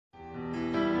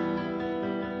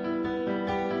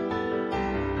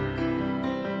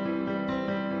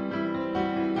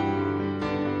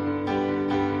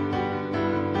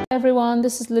Everyone,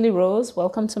 this is Lilly Rose.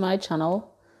 Welcome to my channel.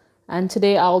 And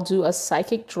today I'll do a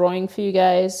psychic drawing for you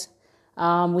guys.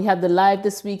 We had the live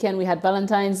this weekend. We had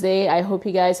Valentine's Day. I hope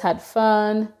you guys had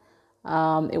fun.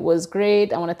 It was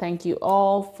great. I want to thank you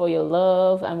all for your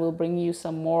love, and we'll bring you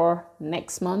some more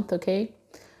next month, okay?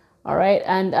 All right,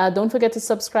 and don't forget to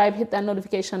subscribe, hit that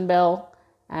notification bell,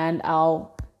 and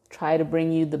I'll try to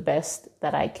bring you the best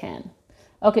that I can.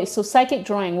 Okay, so psychic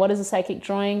drawing. What is a psychic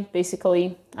drawing?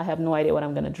 Basically, I have no idea what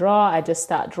I'm going to draw. I just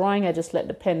start drawing. I just let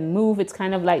the pen move. It's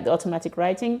kind of like the automatic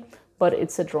writing, but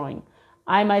it's a drawing.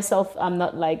 I myself, I'm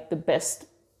not like the best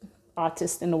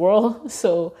artist in the world,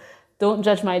 so don't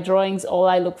judge my drawings. All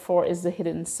I look for is the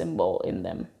hidden symbol in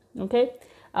them, okay?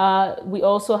 We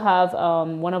also have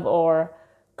one of our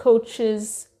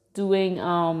coaches doing,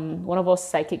 one of our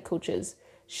psychic coaches.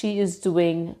 She is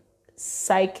doing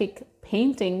psychic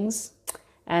paintings.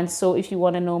 And so if you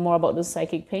want to know more about the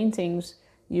psychic paintings,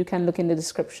 you can look in the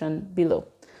description below.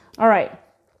 All right,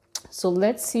 so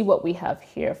let's see what we have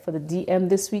here for the DM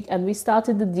this week. And we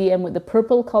started the DM with the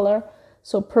purple color.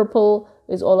 So purple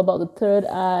is all about the third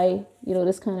eye, you know,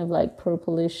 this kind of like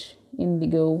purplish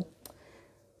indigo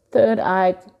third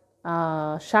eye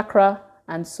chakra.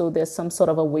 And so there's some sort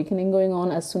of awakening going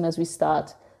on as soon as we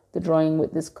start the drawing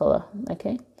with this color,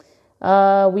 okay?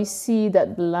 We see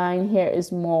that the line here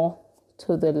is more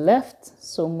to the left,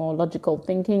 so more logical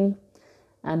thinking,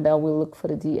 and we'll look for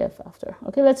the DF after.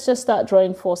 Okay, let's just start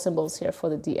drawing 4 symbols here for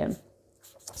the DM.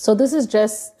 So this is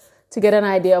just to get an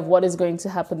idea of what is going to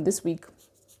happen this week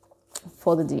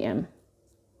for the DM.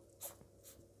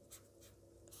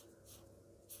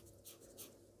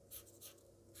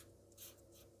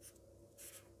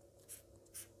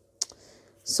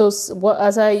 So what,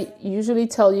 as I usually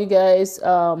tell you guys,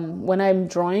 when I'm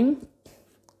drawing,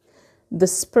 the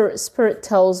spirit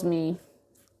tells me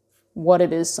what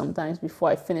it is sometimes before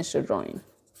I finish the drawing.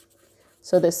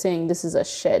 So they're saying this is a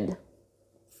shed.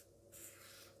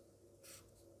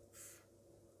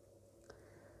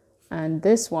 And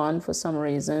this one, for some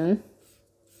reason,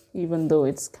 even though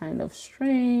it's kind of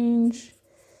strange,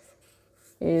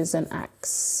 is an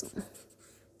axe.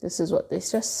 This is what they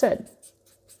just said.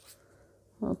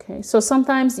 Okay, so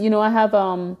sometimes, you know, I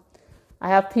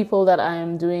have people that I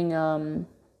am doing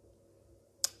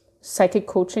psychic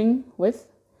coaching with,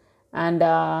 and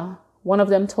one of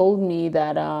them told me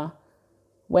that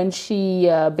when she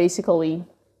basically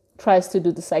tries to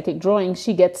do the psychic drawing,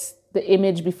 she gets the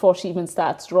image before she even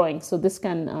starts drawing. So this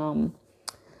can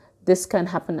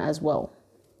happen as well.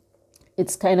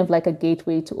 It's kind of like a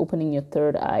gateway to opening your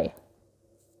third eye.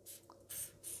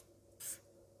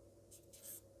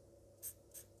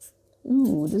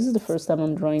 Ooh, this is the first time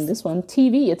I'm drawing this one. A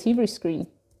TV screen.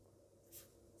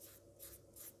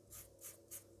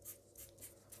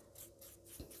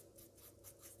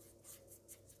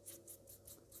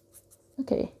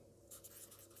 Okay.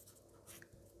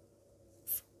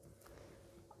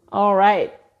 All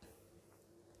right.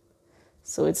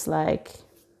 So it's like,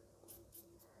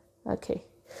 okay.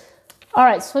 All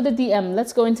right, so for the DM,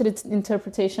 let's go into the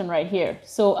interpretation right here.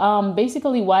 So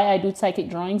basically why I do psychic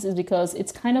drawings is because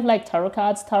it's kind of like tarot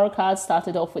cards. Tarot cards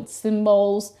started off with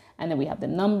symbols, and then we have the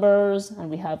numbers, and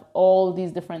we have all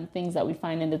these different things that we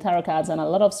find in the tarot cards, and a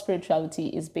lot of spirituality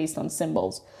is based on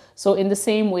symbols. So in the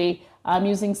same way, I'm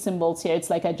using symbols here. It's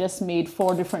like I just made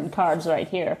 4 different cards right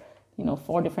here, you know,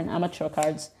 4 different amateur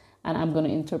cards, and I'm going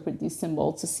to interpret these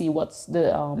symbols to see what's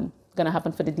the going to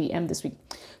happen for the DM this week.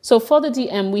 So for the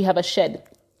DM, we have a shed.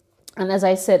 And as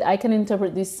I said, I can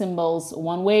interpret these symbols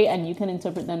one way, and you can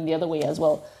interpret them the other way as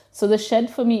well. So the shed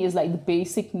for me is like the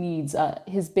basic needs.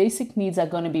 His basic needs are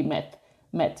going to be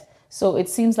met. So it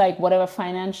seems like whatever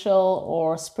financial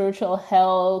or spiritual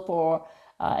help or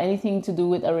anything to do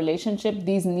with a relationship,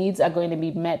 these needs are going to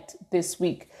be met this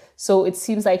week. So it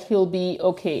seems like he'll be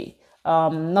okay.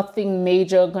 Nothing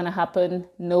major going to happen,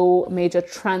 no major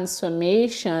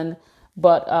transformation,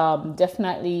 but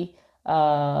definitely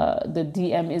the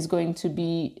DM is going to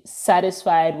be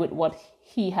satisfied with what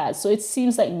he has. So it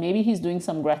seems like maybe he's doing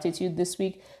some gratitude this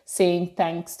week, saying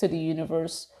thanks to the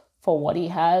universe for what he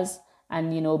has,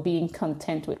 and, you know, being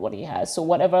content with what he has. So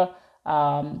whatever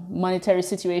monetary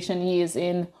situation he is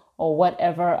in, or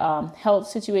whatever health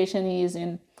situation he is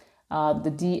in,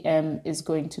 the DM is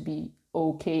going to be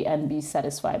okay and be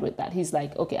satisfied with that. He's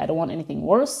like, okay, I don't want anything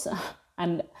worse.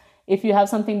 And if you have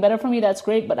something better for me, that's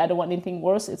great, but I don't want anything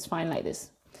worse. It's fine like this.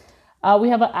 We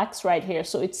have an axe right here.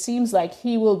 So it seems like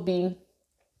he will be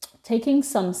taking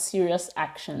some serious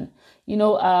action. You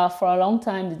know, for a long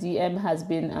time, the DM has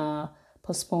been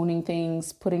postponing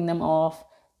things, putting them off,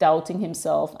 doubting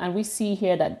himself. And we see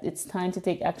here that it's time to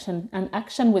take action, and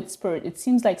action with spirit. It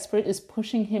seems like spirit is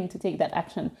pushing him to take that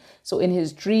action. So in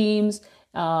his dreams,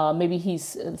 maybe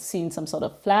he's seen some sort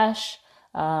of flash,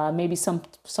 maybe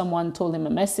someone told him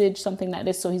a message, something like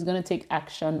this. So he's going to take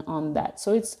action on that.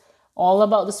 So it's all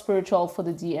about the spiritual for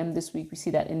the DM this week. We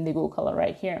see that indigo color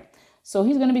right here. So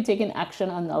he's going to be taking action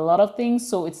on a lot of things.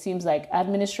 So it seems like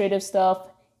administrative stuff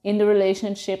in the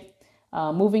relationship,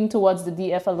 moving towards the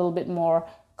DF a little bit more,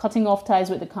 cutting off ties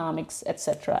with the comics,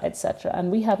 etc., etc.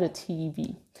 And we have the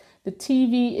TV. The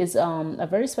TV is a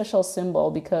very special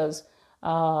symbol because,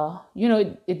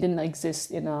 it didn't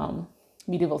exist in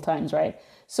medieval times, right?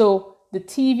 So the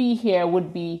TV here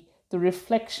would be the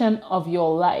reflection of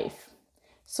your life.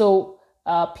 So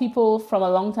people from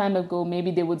a long time ago,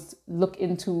 maybe they would look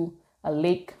into a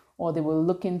lake, or they will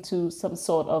look into some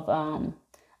sort of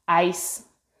ice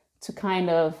to kind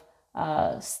of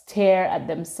stare at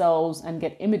themselves and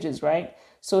get images, right?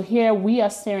 So here we are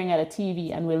staring at a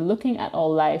TV and we're looking at our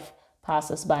life pass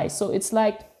us by. So it's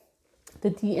like the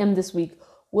DM this week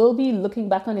will be looking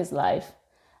back on his life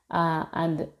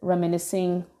and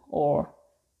reminiscing, or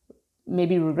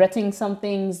maybe regretting some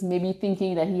things, maybe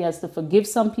thinking that he has to forgive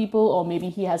some people, or maybe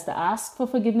he has to ask for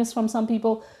forgiveness from some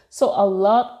people. So a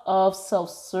lot of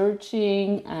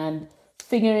self-searching and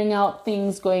figuring out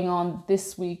things going on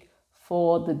this week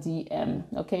for the DM,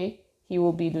 okay? He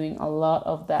will be doing a lot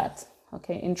of that,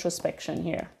 okay? Introspection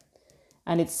here.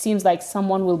 And it seems like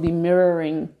someone will be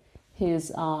mirroring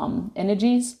his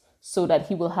energies, so that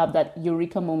he will have that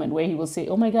eureka moment where he will say,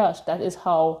 oh my gosh, that is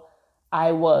how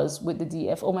I was with the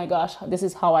DF. Oh my gosh, this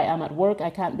is how I am at work.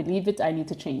 I can't believe it. I need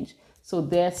to change. So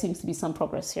there seems to be some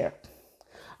progress here.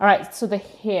 All right, so the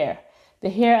hair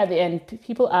at the end.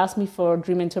 People ask me for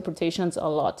dream interpretations a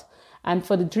lot. And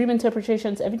for the dream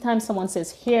interpretations, every time someone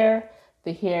says hair,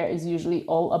 the hair is usually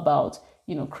all about,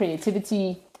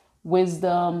 creativity,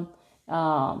 wisdom,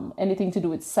 anything to do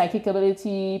with psychic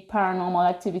ability, paranormal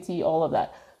activity, all of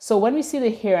that. So when we see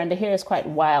the hair, and the hair is quite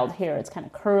wild hair, it's kind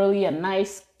of curly and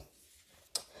nice.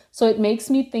 So it makes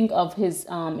me think of his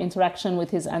interaction with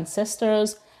his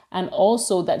ancestors, and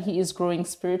also that he is growing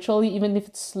spiritually, even if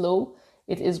it's slow.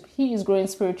 He is growing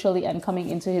spiritually and coming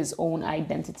into his own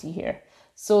identity here.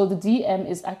 So the DM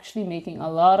is actually making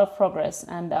a lot of progress,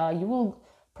 and you will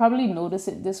probably notice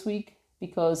it this week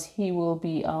because he will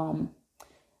be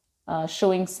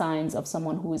showing signs of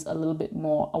someone who is a little bit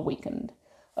more awakened.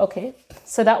 Okay,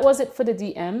 so that was it for the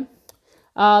DM.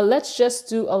 Let's just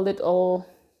do a little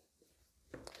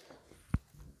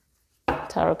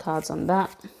tarot cards on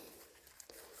that.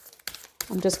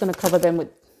 I'm just going to cover them with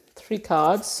 3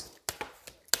 cards.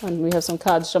 And we have some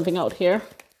cards jumping out here.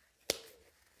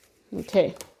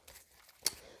 Okay.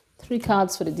 3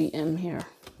 cards for the DM here.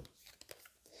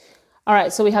 All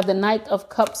right, so we have the Knight of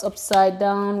Cups upside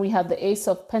down. We have the Ace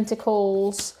of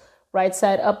Pentacles right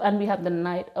side up, and we have the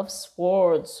Knight of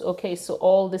Swords. Okay, so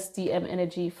all this DM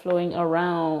energy flowing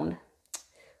around.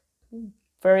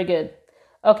 Very good.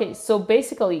 Okay, so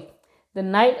basically the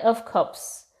Knight of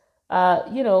Cups,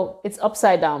 it's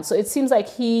upside down. So it seems like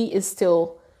he is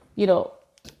still,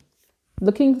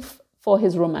 looking for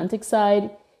his romantic side.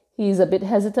 He's a bit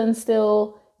hesitant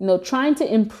still, trying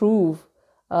to improve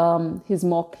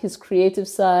his creative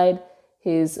side,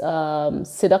 his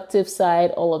seductive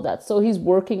side, all of that. So he's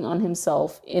working on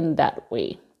himself in that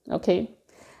way. Okay.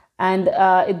 And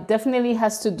it definitely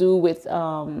has to do with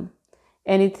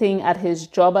anything at his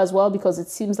job as well, because it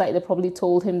seems like they probably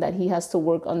told him that he has to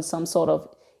work on some sort of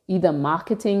either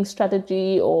marketing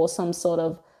strategy or some sort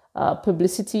of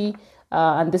publicity.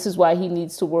 And this is why he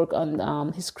needs to work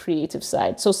on his creative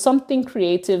side. So something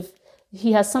creative,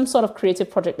 he has some sort of creative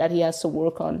project that he has to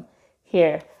work on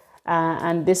here.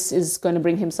 And this is going to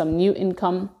bring him some new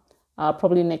income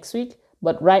probably next week.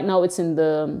 But right now it's in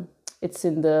the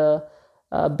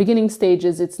beginning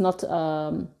stages. It's not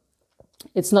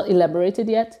elaborated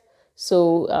yet.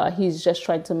 So he's just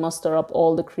trying to muster up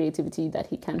all the creativity that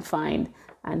he can find,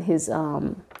 and his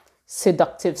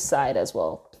seductive side as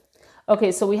well.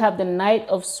 Okay, so we have the Knight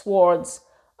of Swords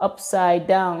upside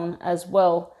down as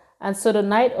well. And so the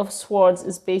Knight of Swords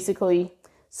is basically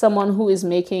someone who is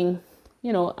making,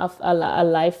 a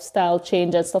lifestyle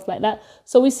change and stuff like that.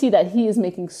 So we see that he is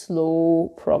making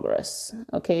slow progress.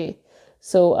 Okay,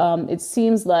 so it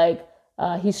seems like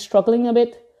he's struggling a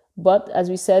bit, but as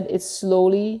we said, it's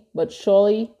slowly but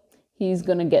surely he's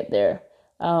gonna get there.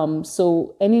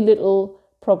 So any little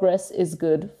progress is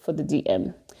good for the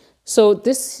DM. So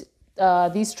these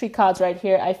 3 cards right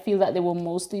here, I feel that they were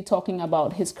mostly talking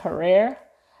about his career,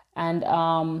 and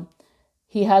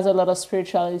he has a lot of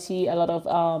spirituality, a lot of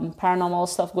paranormal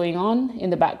stuff going on in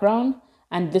the background,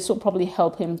 And this will probably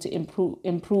help him to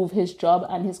improve his job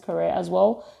and his career as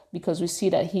well, because we see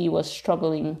that he was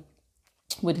struggling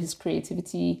with his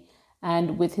creativity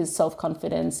and with his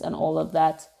self-confidence and all of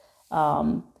that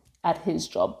at his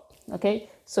job. Okay,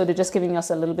 so they're just giving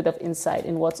us a little bit of insight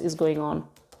in what is going on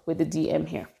with the DM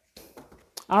here.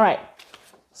 All right,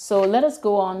 so let us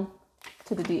go on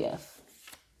to the DF.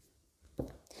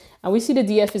 And we see the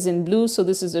DF is in blue, so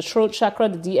this is the throat chakra.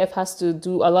 The DF has to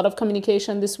do a lot of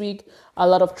communication this week, a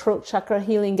lot of throat chakra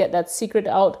healing, get that secret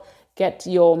out, get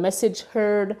your message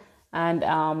heard, and,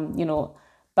 you know,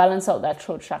 balance out that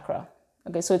throat chakra.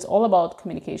 Okay, so it's all about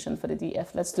communication for the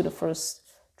DF. Let's do the first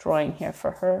drawing here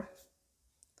for her.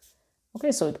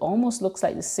 Okay, so it almost looks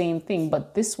like the same thing,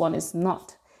 but this one is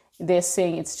not. They're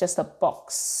saying it's just a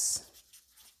box.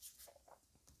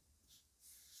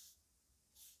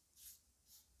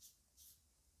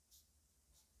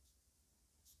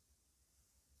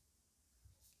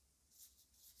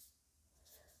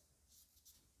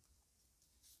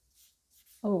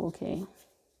 Oh, okay.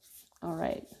 All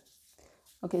right.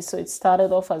 Okay, so it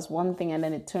started off as one thing and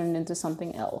then it turned into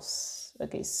something else.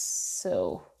 Okay,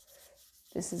 so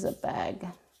this is a bag,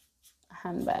 a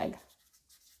handbag.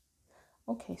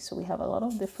 Okay, so we have a lot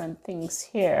of different things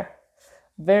here.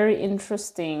 Very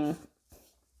interesting.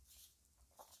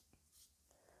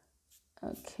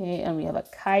 Okay, and we have a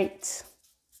kite.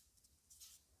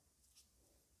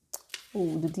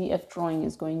 Oh, the DF drawing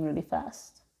is going really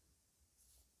fast.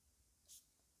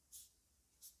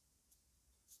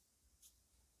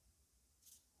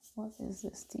 What is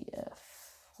this DF?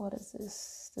 What is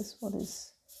this? This one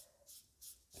is...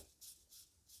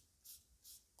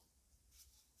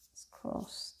 Let's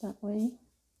cross that way.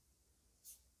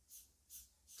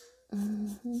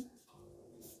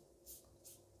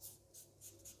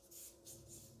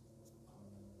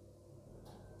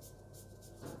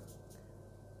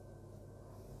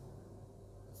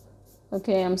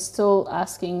 Okay, I'm still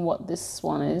asking what this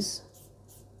one is.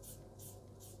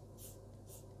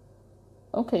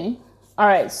 Okay. All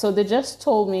right. So they just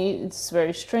told me it's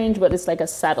very strange, but it's like a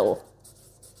saddle,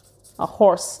 a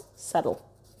horse saddle.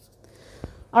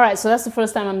 All right. So that's the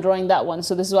first time I'm drawing that one.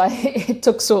 So this is why it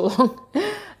took so long.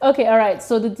 Okay. All right.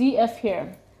 So the DF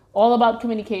here, all about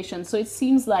communication. So it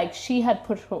seems like she had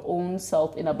put her own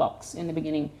self in a box in the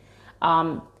beginning.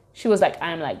 She was like,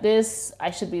 I'm like this,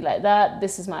 I should be like that.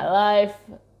 This is my life,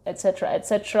 etc.,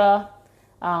 etc.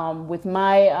 With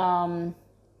my,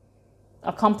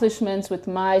 accomplishments, with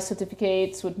my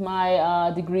certificates, with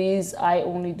my degrees, I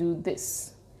only do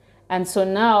this. And so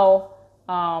now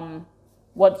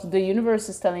what the universe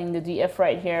is telling the DF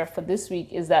right here for this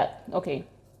week is that, okay,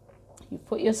 you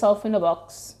put yourself in a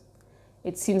box.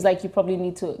 It seems like you probably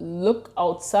need to look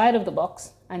outside of the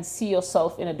box and see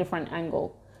yourself in a different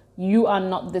angle. You are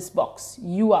not this box.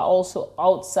 You are also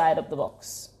outside of the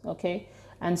box, okay?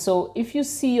 And so if you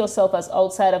see yourself as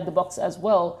outside of the box as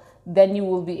well, then you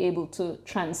will be able to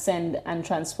transcend and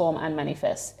transform and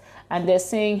manifest. And they're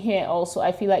saying here also,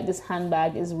 I feel like this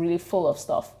handbag is really full of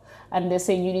stuff. And they're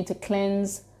saying you need to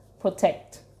cleanse,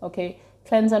 protect, okay?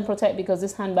 Cleanse and protect, because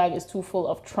this handbag is too full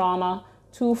of trauma,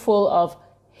 too full of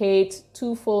hate,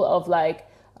 too full of like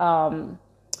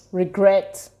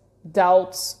regret,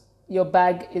 doubts. Your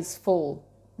bag is full.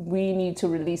 We need to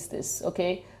release this,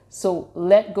 okay? So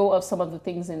let go of some of the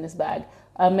things in this bag.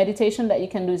 A meditation that you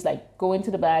can do is like go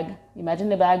into the bag, imagine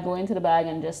the bag, go into the bag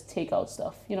and just take out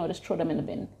stuff. You know, just throw them in the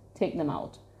bin, take them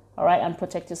out, all right? And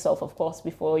protect yourself, of course,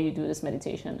 before you do this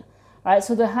meditation. All right,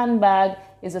 so the handbag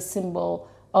is a symbol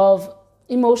of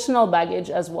emotional baggage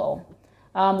as well.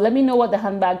 Let me know what the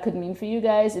handbag could mean for you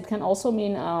guys. It can also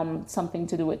mean something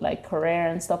to do with like career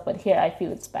and stuff, but here I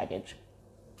feel it's baggage.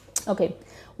 Okay,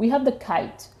 we have the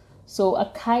kite. So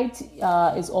a kite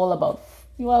is all about,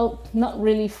 well, not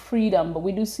really freedom, but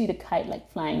we do see the kite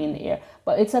like flying in the air,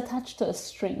 but it's attached to a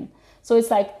string. So it's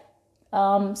like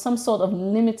some sort of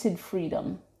limited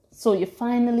freedom. So you're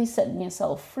finally setting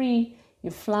yourself free.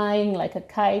 You're flying like a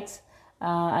kite.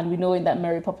 And we know in that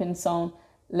Mary Poppins song,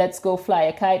 let's go fly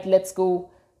a kite. Let's go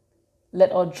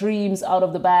let our dreams out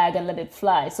of the bag and let it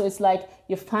fly. So it's like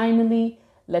you're finally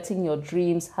letting your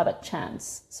dreams have a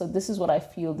chance. So this is what I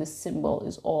feel this symbol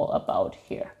is all about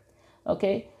here.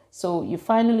 Okay, so you're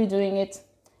finally doing it.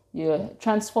 You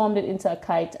transformed it into a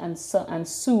kite, and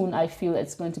soon I feel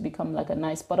it's going to become like a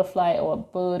nice butterfly or a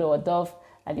bird or a dove,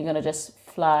 and you're gonna just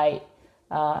fly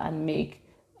and make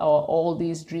all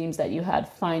these dreams that you had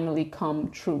finally come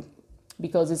true.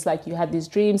 Because it's like you had these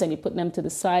dreams and you put them to the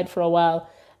side for a while,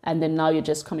 and then now you're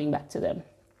just coming back to them.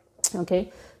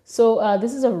 Okay, so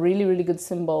this is a really, really good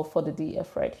symbol for the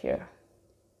DF right here.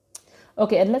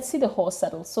 Okay, and let's see the horse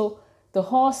saddle. So the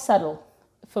horse saddle,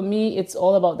 for me, it's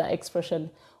all about that expression.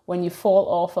 When you fall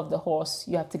off of the horse,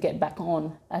 you have to get back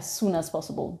on as soon as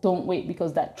possible. Don't wait,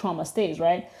 because that trauma stays,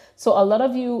 right? So a lot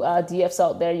of you DFs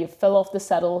out there, you fell off the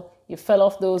saddle, you fell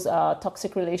off those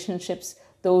toxic relationships,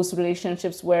 those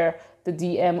relationships where the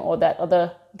DM or that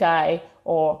other guy,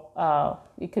 or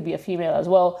it could be a female as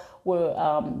well, were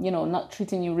not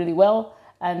treating you really well.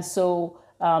 And so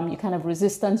you kind of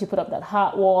resistant, you put up that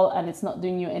heart wall, and it's not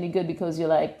doing you any good, because you're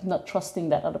like not trusting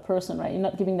that other person, right? You're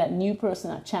not giving that new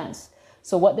person a chance.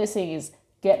 So what they're saying is,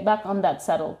 get back on that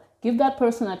saddle. Give that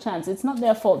person a chance. It's not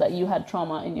their fault that you had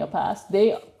trauma in your past.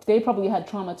 They probably had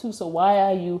trauma too. So why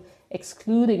are you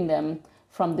excluding them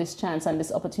from this chance and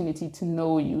this opportunity to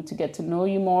know you, to get to know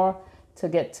you more, to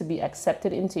get to be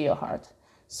accepted into your heart?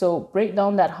 So break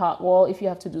down that heart wall. If you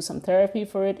have to do some therapy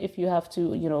for it, if you have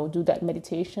to, do that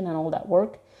meditation and all that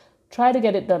work, try to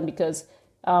get it done, because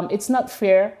it's not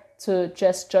fair to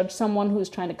just judge someone who's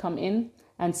trying to come in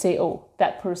and say, oh,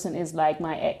 that person is like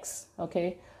my ex,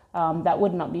 okay? That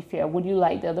would not be fair. Would you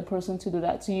like the other person to do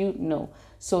that to you? No.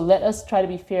 So let us try to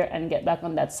be fair and get back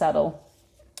on that saddle.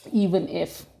 Even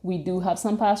if we do have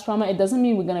some past trauma, it doesn't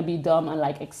mean we're going to be dumb and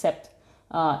like accept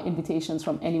invitations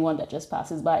from anyone that just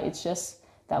passes by. It's just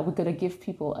that we're going to give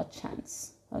people a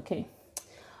chance, okay?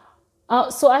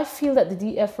 So I feel that the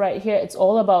DF right here, it's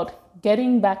all about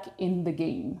getting back in the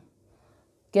game.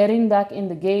 Getting back in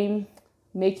the game,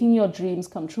 making your dreams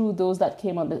come true, those that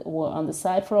came were on the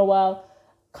side for a while,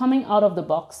 coming out of the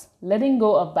box, letting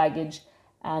go of baggage,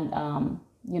 and,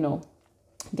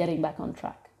 getting back on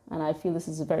track. And I feel this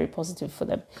is very positive for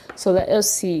them. So let us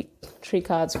see 3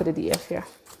 cards for the DF here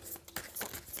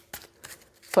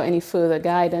for any further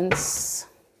guidance.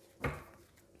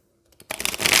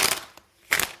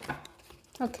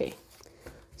 Okay,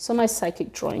 so my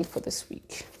psychic drawing for this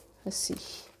week. Let's see,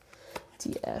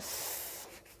 DF.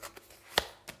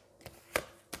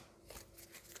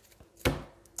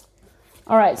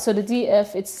 All right, so the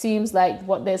DF, it seems like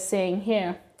what they're saying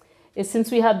here is,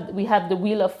 since we have the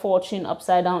Wheel of Fortune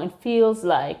upside down, it feels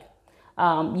like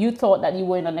you thought that you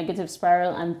were in a negative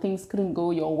spiral and things couldn't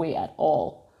go your way at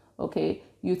all, okay?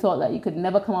 You thought that you could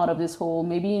never come out of this hole,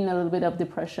 maybe in a little bit of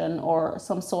depression or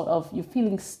some sort of, you're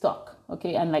feeling stuck,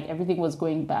 okay? And like everything was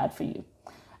going bad for you.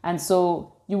 And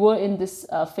so you were in this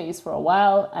phase for a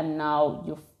while, and now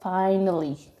you're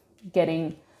finally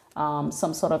getting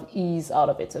some sort of ease out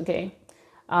of it, okay?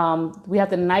 We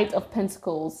have the Knight of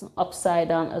Pentacles upside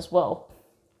down as well.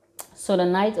 So the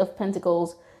Knight of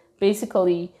Pentacles,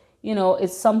 basically,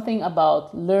 it's something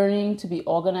about learning to be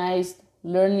organized,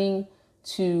 learning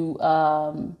to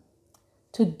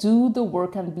do the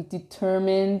work and be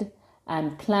determined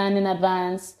and plan in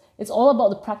advance. It's all about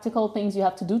the practical things you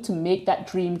have to do to make that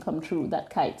dream come true, that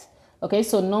kite. Okay,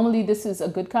 so normally this is a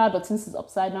good card, but since it's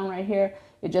upside down right here,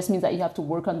 it just means that you have to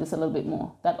work on this a little bit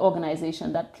more. That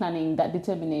organization, that planning, that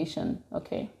determination,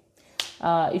 okay?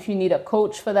 If you need a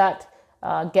coach for that,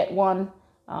 get one.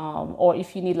 Or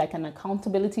if you need like an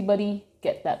accountability buddy,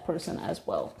 get that person as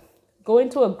well. Go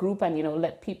into a group and,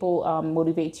 let people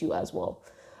motivate you as well.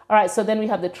 All right, so then we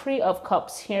have the Three of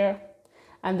Cups here.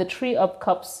 And the Three of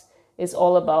Cups is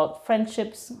all about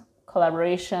friendships,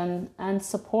 collaboration, and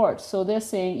support. So they're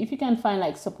saying if you can find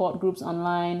like support groups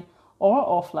online or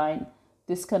offline,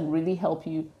 this can really help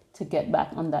you to get back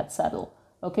on that saddle.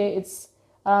 Okay, it's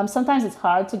sometimes it's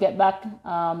hard to get back,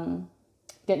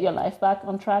 get your life back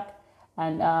on track,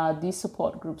 and these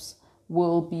support groups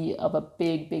will be of a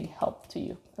big help to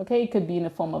you. Okay, it could be in the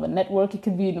form of a network, it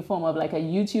could be in the form of like a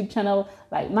YouTube channel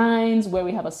like mine's, where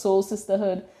we have a soul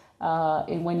sisterhood,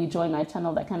 and when you join my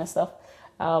channel, that kind of stuff.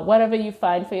 Whatever you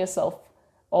find for yourself,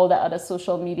 all that other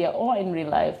social media or in real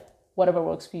life, whatever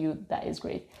works for you, that is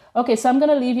great. Okay, so I'm going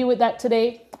to leave you with that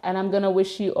today, and I'm going to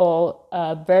wish you all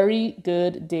a very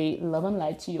good day. Love and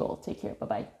light to you all. Take care.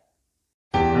 Bye-bye.